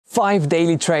5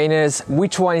 daily trainers,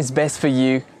 which one is best for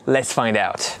you? Let's find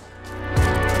out.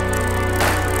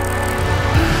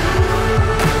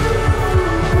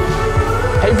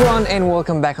 Hey everyone, and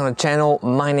welcome back on the channel.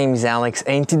 My name is Alex,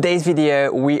 and in today's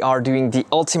video we are doing the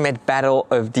ultimate battle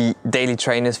of the daily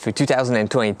trainers for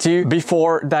 2022.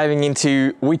 Before diving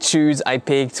into which shoes I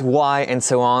picked, why, and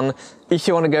so on, if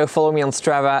you want to go follow me on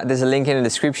Strava, there's a link in the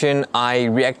description. I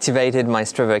reactivated my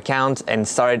Strava account and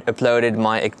started uploading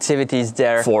my activities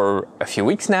there for a few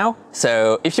weeks now.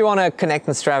 So if you want to connect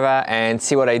on Strava and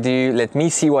see what I do, let me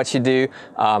see what you do,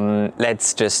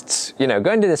 let's just, go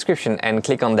in the description and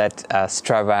click on that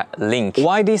Strava link.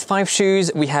 Why these 5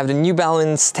 shoes? We have the New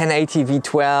Balance 1080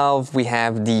 V12, we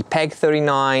have the Peg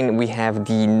 39, we have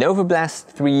the Novablast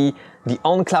 3, the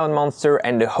Cloudmonster,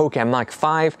 and the Hoka Mach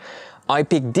 5. I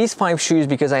picked these 5 shoes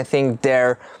because I think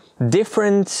they're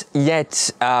different, yet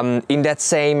in that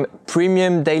same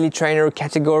premium daily trainer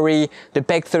category. The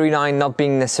Peg 39 not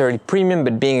being necessarily premium,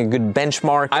 but being a good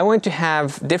benchmark. I want to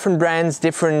have different brands,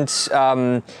 different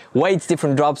weights,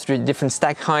 different drops, different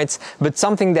stack heights, but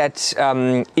something that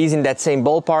is in that same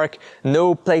ballpark.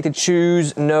 No plated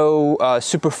shoes, no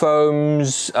super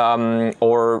foams,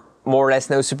 or more or less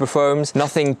no super foams,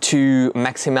 nothing too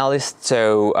maximalist,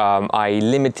 so I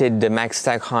limited the max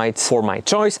stack height for my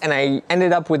choice, and I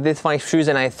ended up with these 5 shoes,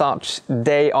 and I thought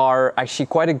they are actually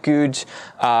quite a good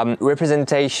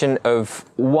representation of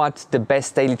what the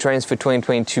best daily trainers for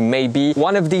 2022 may be.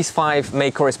 One of these 5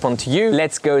 may correspond to you.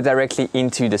 Let's go directly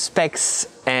into the specs,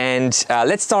 and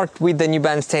let's start with the New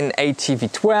Balance 1080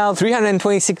 V12,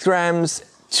 326 grams,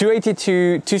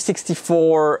 282,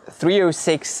 264,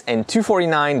 306 and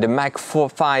 249. The Mach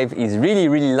 5 is really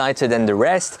lighter than the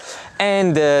rest,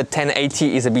 and the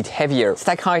 1080 is a bit heavier.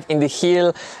 Stack height in the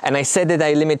heel, and I said that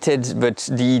I limited, but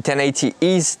the 1080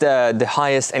 is the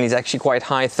highest and is actually quite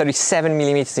high. 37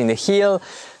 millimeters in the heel,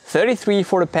 33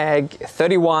 for the peg,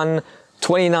 31,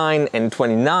 29 and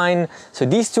 29. So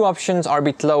these 2 options are a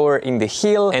bit lower in the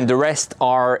heel, and the rest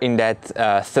are in that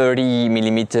 30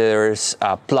 millimeters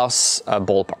plus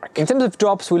ballpark. In terms of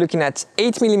drops, we're looking at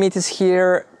 8 millimeters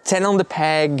here, 10 on the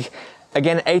peg,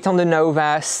 again 8 on the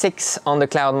Nova, 6 on the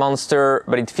Cloudmonster,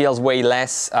 but it feels way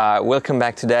less. We'll come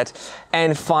back to that.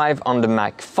 And 5 on the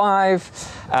Mach 5.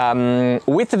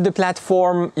 Width of the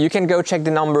platform, you can go check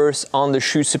the numbers on the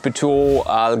Shoe Super tool.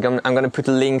 I'm gonna put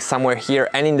a link somewhere here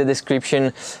and in the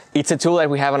description. It's a tool that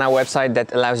we have on our website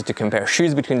that allows you to compare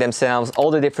shoes between themselves,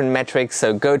 all the different metrics,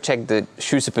 so go check the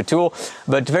Shoe Super tool.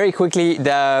 But very quickly,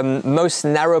 the most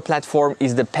narrow platform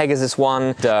is the Pegasus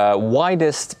one. The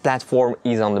widest platform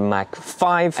is on the Mach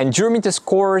 5. And Durometer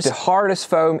scores, the hardest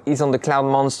foam is on the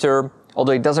Cloudmonster,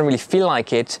 although it doesn't really feel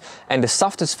like it, and the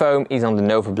softest foam is on the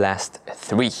Novablast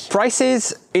 3.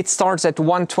 Prices, it starts at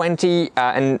 120,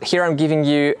 and here I'm giving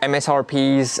you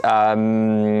MSRPs,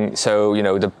 so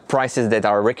the prices that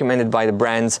are recommended by the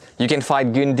brands. You can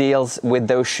find good deals with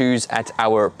those shoes at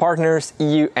our partners,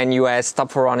 EU and US,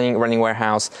 Top for Running, Running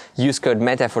Warehouse. Use code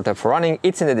META for Top for Running,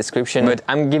 it's in the description, but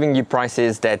I'm giving you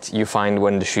prices that you find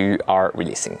when the shoe are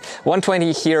releasing.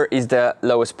 120 here is the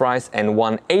lowest price, and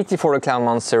 180 for the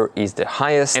Cloudmonster is the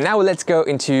highest. And now let's go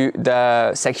into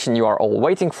the section you are all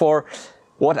waiting for.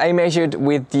 What I measured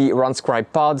with the RunScribe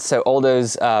pod, so all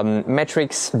those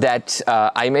metrics that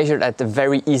I measured at a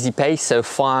very easy pace, so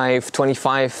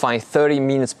 525, 530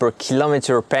 minutes per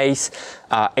kilometer pace,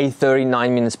 830,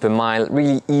 9 minutes per mile,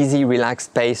 really easy,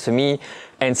 relaxed pace for me,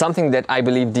 and something that I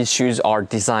believe these shoes are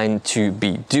designed to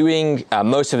be doing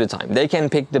most of the time. They can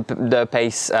pick the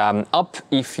pace up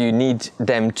if you need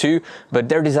them to, but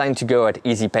they're designed to go at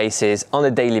easy paces on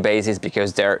a daily basis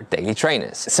because they're daily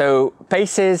trainers. So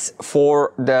paces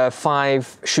for the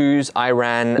 5 shoes, I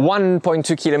ran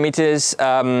 1.2 kilometers.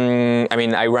 I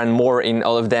mean, I ran more in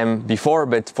all of them before,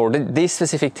 but for these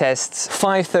specific tests,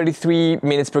 533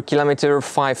 minutes per kilometer,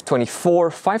 524,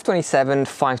 527,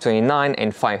 529,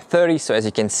 and 530. So as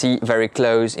you can see, very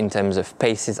close in terms of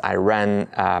paces I ran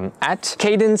at.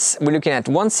 Cadence, we're looking at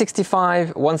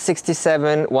 165,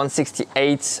 167,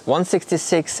 168,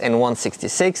 166, and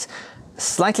 166.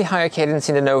 Slightly higher cadence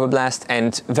in the Novablast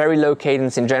and very low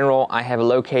cadence in general. I have a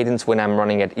low cadence when I'm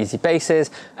running at easy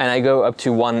paces, and I go up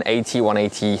to 180,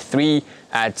 183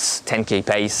 at 10k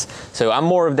pace. So I'm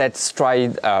more of that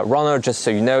stride runner, just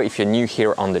so you know, if you're new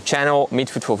here on the channel.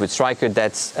 Midfoot, forefoot striker,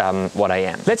 that's what I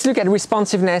am. Let's look at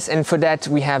responsiveness, and for that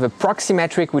we have a proxy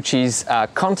metric, which is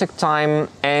contact time,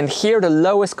 and here the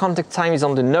lowest contact time is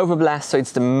on the Novablast, so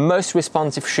it's the most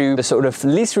responsive shoe. The sort of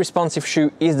least responsive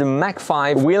shoe is the Mach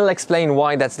 5. We'll explain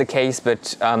why that's the case,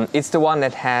 but it's the one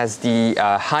that has the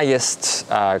highest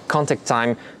contact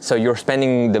time, so you're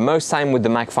spending the most time with the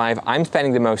Mach 5. I'm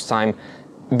spending the most time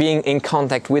being in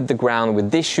contact with the ground with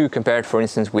this shoe compared, for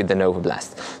instance, with the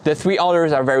Novablast. The three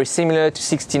others are very similar, to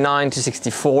 69, to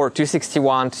 64, to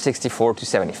 61, to 64, to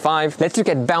 75. Let's look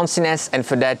at bounciness, and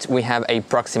for that we have a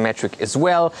proxy metric as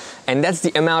well, and that's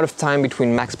the amount of time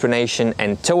between max pronation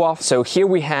and toe off. So here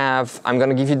we have, I'm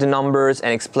gonna give you the numbers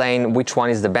and explain which one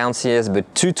is the bounciest,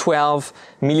 but 212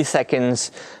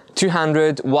 milliseconds,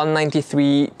 200,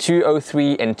 193,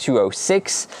 203 and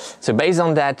 206. So based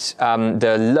on that,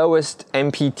 the lowest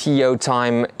MPTO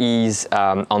time is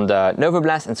on the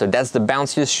Novablast, and so that's the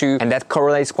bounciest shoe, and that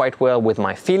correlates quite well with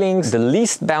my feelings. The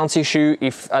least bouncy shoe,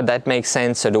 if that makes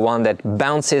sense, so the one that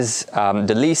bounces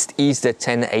the least, is the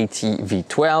 1080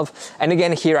 V12, and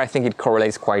again here I think it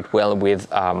correlates quite well with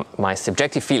my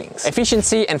subjective feelings.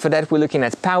 Efficiency, and for that we're looking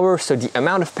at power, so the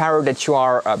amount of power that you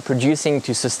are producing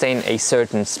to sustain a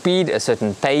certain speed, a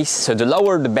certain pace. So the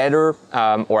lower the better,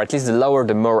 or at least the lower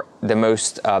the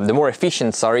more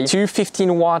efficient, sorry. To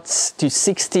 15 watts, to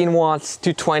 16 watts,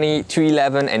 to 20, to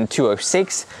 11 and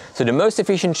 206. So the most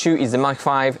efficient shoe is the Mach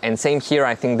 5, and same here,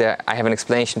 I think that I have an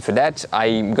explanation for that.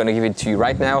 I'm gonna give it to you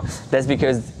right now. That's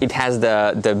because it has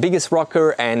the biggest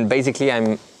rocker, and basically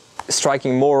I'm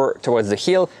striking more towards the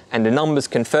heel, and the numbers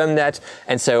confirm that,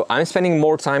 and so I'm spending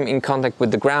more time in contact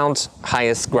with the ground,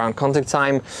 highest ground contact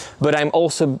time, but I'm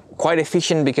also quite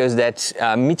efficient because that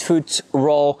midfoot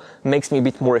roll makes me a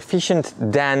bit more efficient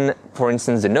than, for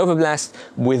instance, the Novablast,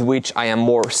 with which I am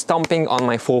more stomping on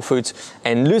my forefoot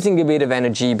and losing a bit of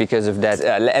energy because of that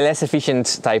less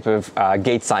efficient type of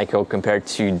gait cycle compared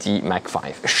to the Mach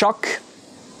 5. Shock.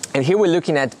 And here we're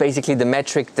looking at basically the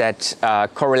metric that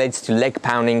correlates to leg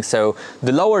pounding. So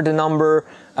the lower the number,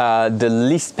 the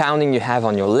least pounding you have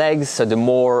on your legs, so the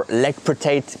more leg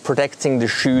protecting the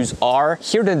shoes are.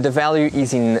 Here the value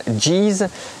is in G's,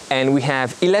 and we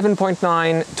have 11.9,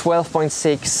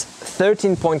 12.6,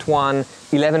 13.1,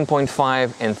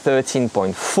 11.5 and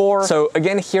 13.4. So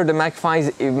again here the Mach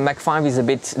 5 is a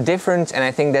bit different, and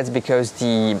I think that's because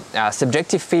the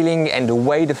subjective feeling and the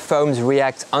way the foams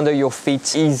react under your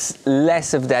feet is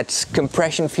less of that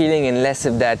compression feeling and less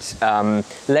of that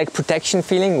leg protection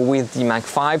feeling with the Mach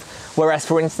 5. Whereas,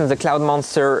 for instance, the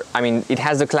Cloudmonster, I mean, it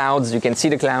has the clouds, you can see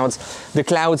the clouds. The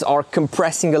clouds are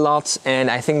compressing a lot,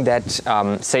 and I think that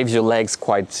saves your legs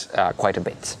quite a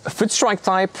bit. A foot strike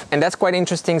type, and that's quite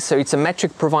interesting. So it's a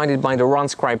metric provided by the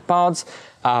RunScribe pods.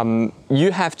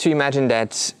 You have to imagine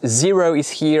that 0 is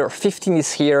here, 15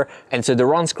 is here, and so the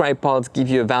RunScribe pods give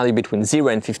you a value between 0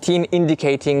 and 15,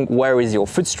 indicating where is your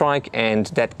foot strike, and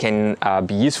that can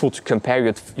be useful to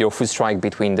compare your foot strike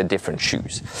between the different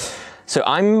shoes. So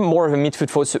I'm more of a midfoot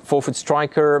forefoot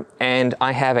striker, and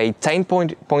I have a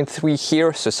 10.3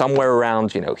 here, so somewhere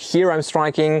around, you know, here I'm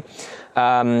striking.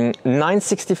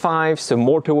 965, so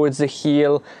more towards the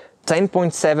heel.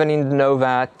 10.7 in the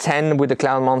Nova, 10 with the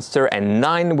Cloudmonster, and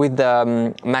 9 with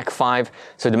the Mach 5.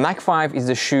 So the Mach 5 is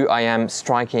the shoe I am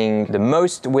striking the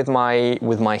most with my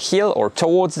heel, or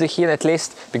towards the heel at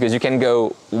least, because you can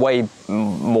go way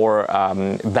more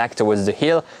back towards the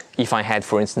heel. If I had,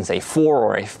 for instance, a 4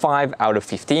 or a 5 out of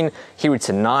 15, here it's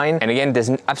a 9. And again, there's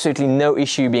absolutely no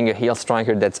issue being a heel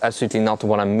striker. That's absolutely not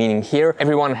what I'm meaning here.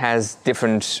 Everyone has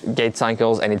different gait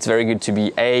cycles, and it's very good to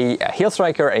be a heel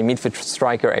striker, a midfoot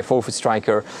striker, a forefoot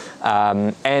striker.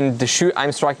 And the shoe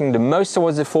I'm striking the most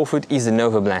towards the forefoot is the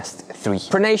Novablast 3.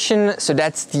 Pronation, so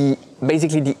that's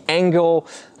basically the angle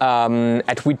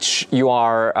at which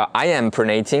I am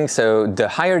pronating. So the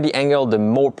higher the angle, the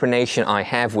more pronation I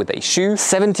have with a shoe.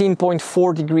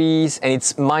 17.4 degrees, and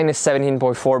it's minus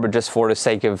 17.4, but just for the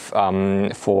sake of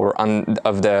for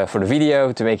the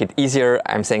video, to make it easier,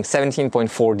 I'm saying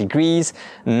 17.4 degrees,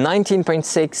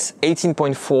 19.6,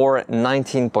 18.4,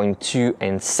 19.2,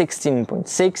 and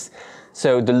 16.6.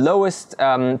 So the lowest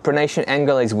pronation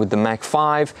angle is with the Mach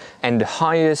 5, and the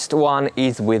highest one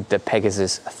is with the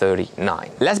Pegasus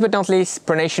 39. Last but not least,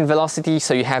 pronation velocity.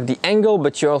 So you have the angle,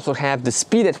 but you also have the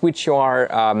speed at which you are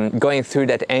going through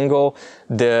that angle.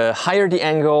 The higher the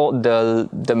angle,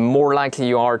 the more likely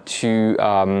you are to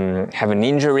have an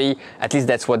injury. At least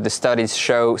that's what the studies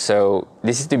show. So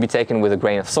this is to be taken with a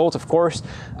grain of salt, of course,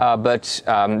 but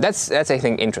that's I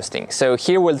think interesting. So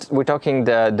here we're talking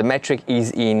the metric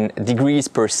is in degrees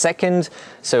per second.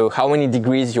 So how many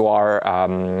degrees you are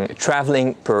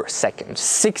traveling per second.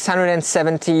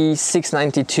 670,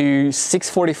 692,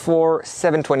 644,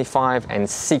 725, and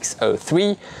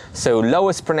 603. So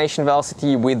lowest pronation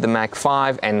velocity with the Mach 5.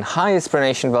 5 and highest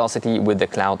pronation velocity with the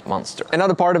Cloudmonster.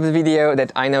 Another part of the video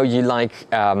that I know you like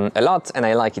a lot, and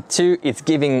I like it too, it's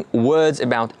giving words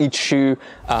about each shoe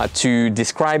to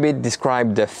describe it, describe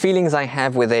the feelings I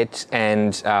have with it,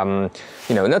 and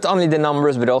you know, not only the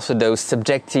numbers but also those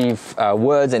subjective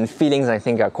words and feelings I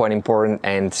think are quite important,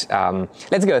 and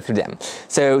let's go through them.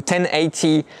 So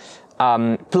 1080,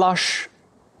 plush,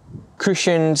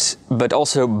 cushioned, but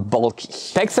also bulky.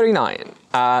 Peg 39,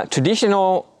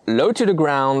 traditional, low to the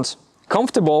ground,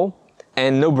 comfortable,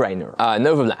 and no-brainer.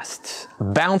 Novablast,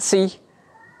 bouncy,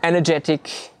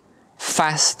 energetic,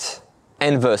 fast,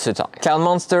 and versatile.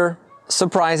 Cloudmonster,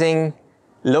 surprising,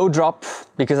 low drop,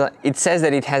 because it says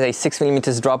that it has a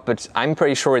 6mm drop, but I'm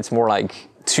pretty sure it's more like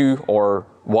 2 or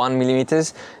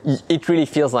 1mm. It really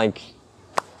feels like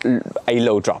a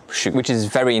low drop shoe, which is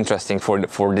very interesting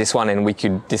for this one, and we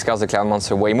could discuss the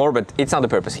Cloudmonster way more, but it's not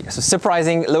the purpose here. So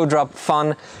surprising, low drop,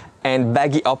 fun, and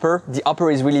baggy upper. The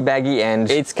upper is really baggy, and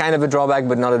it's kind of a drawback,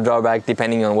 but not a drawback,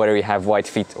 depending on whether you have wide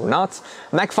feet or not.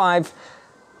 Mach 5,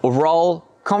 overall,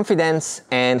 confidence,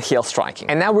 and heel striking.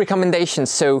 And now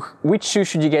recommendations. So which shoe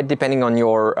should you get depending on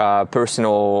your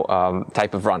personal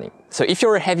type of running? So if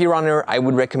you're a heavy runner, I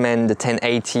would recommend the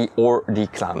 1080 or the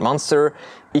Cloudmonster.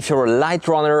 If you're a light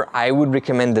runner, I would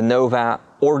recommend the Nova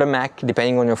or the Mach,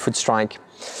 depending on your foot strike.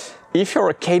 If you're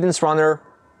a cadence runner,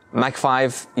 Mach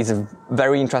 5 is a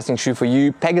very interesting shoe for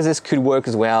you. Pegasus could work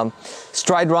as well.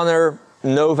 Stride runner,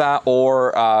 Nova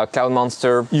or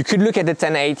Cloudmonster. You could look at the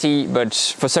 1080, but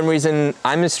for some reason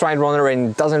I'm a stride runner and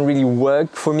it doesn't really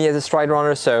work for me as a stride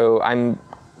runner, so I'm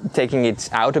taking it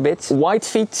out a bit. Wide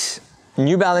feet,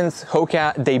 New Balance,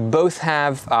 Hoka, they both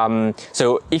have,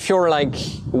 so if you're like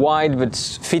wide but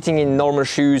fitting in normal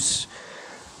shoes,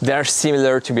 they're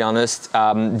similar, to be honest.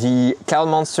 The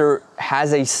Cloudmonster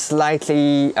has a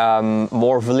slightly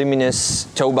more voluminous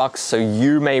toe box, so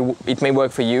it may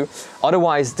work for you.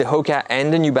 Otherwise, the Hoka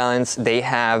and the New Balance, they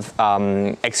have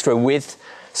extra width.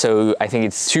 So I think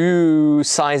it's 2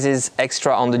 sizes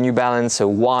extra on the New Balance, so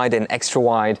wide and extra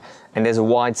wide. And there's a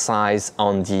wide size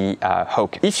on the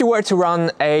Hoka. If you were to run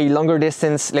a longer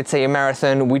distance, let's say a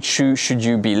marathon, which shoe should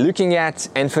you be looking at?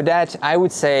 And for that, I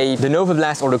would say the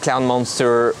Novablast or the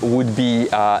Cloudmonster would be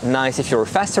nice if you're a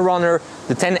faster runner.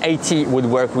 The 1080 would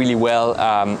work really well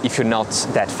if you're not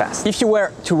that fast. If you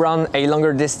were to run a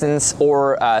longer distance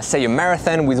or say a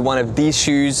marathon with one of these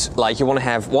shoes, like you want to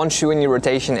have one shoe in your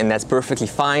rotation and that's perfectly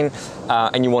fine,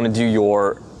 and you want to do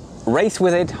your race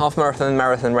with it, half marathon,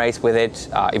 marathon race with it,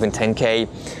 even 10K.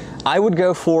 I would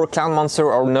go for Cloudmonster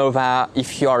or Nova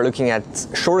if you are looking at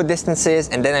shorter distances,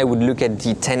 and then I would look at the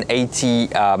 1080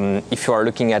 if you are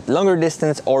looking at longer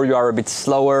distance or you are a bit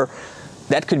slower.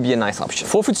 That could be a nice option.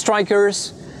 Forefoot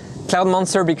strikers,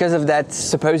 Cloudmonster, because of that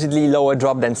supposedly lower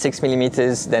drop than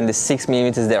 6mm, than the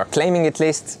 6mm they are claiming at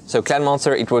least. So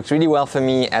Cloudmonster, it works really well for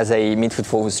me as a midfoot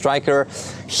forefoot striker.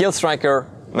 Heel striker,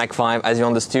 Mach 5, as you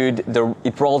understood,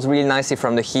 it rolls really nicely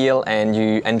from the heel and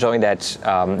you enjoy that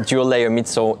dual layer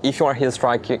midsole if you are heel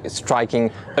striking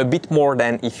a bit more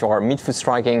than if you are midfoot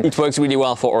striking. It works really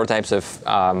well for all types of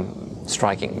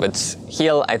striking, but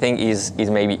heel I think is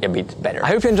maybe a bit better. I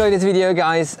hope you enjoyed this video,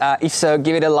 guys. If so,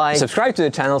 give it a like, subscribe to the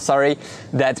channel, sorry,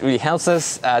 that really helps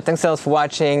us. Thanks a lot for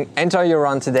watching. Enjoy your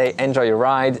run today, enjoy your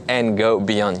ride, and go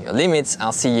beyond your limits.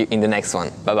 I'll see you in the next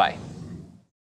one. Bye bye.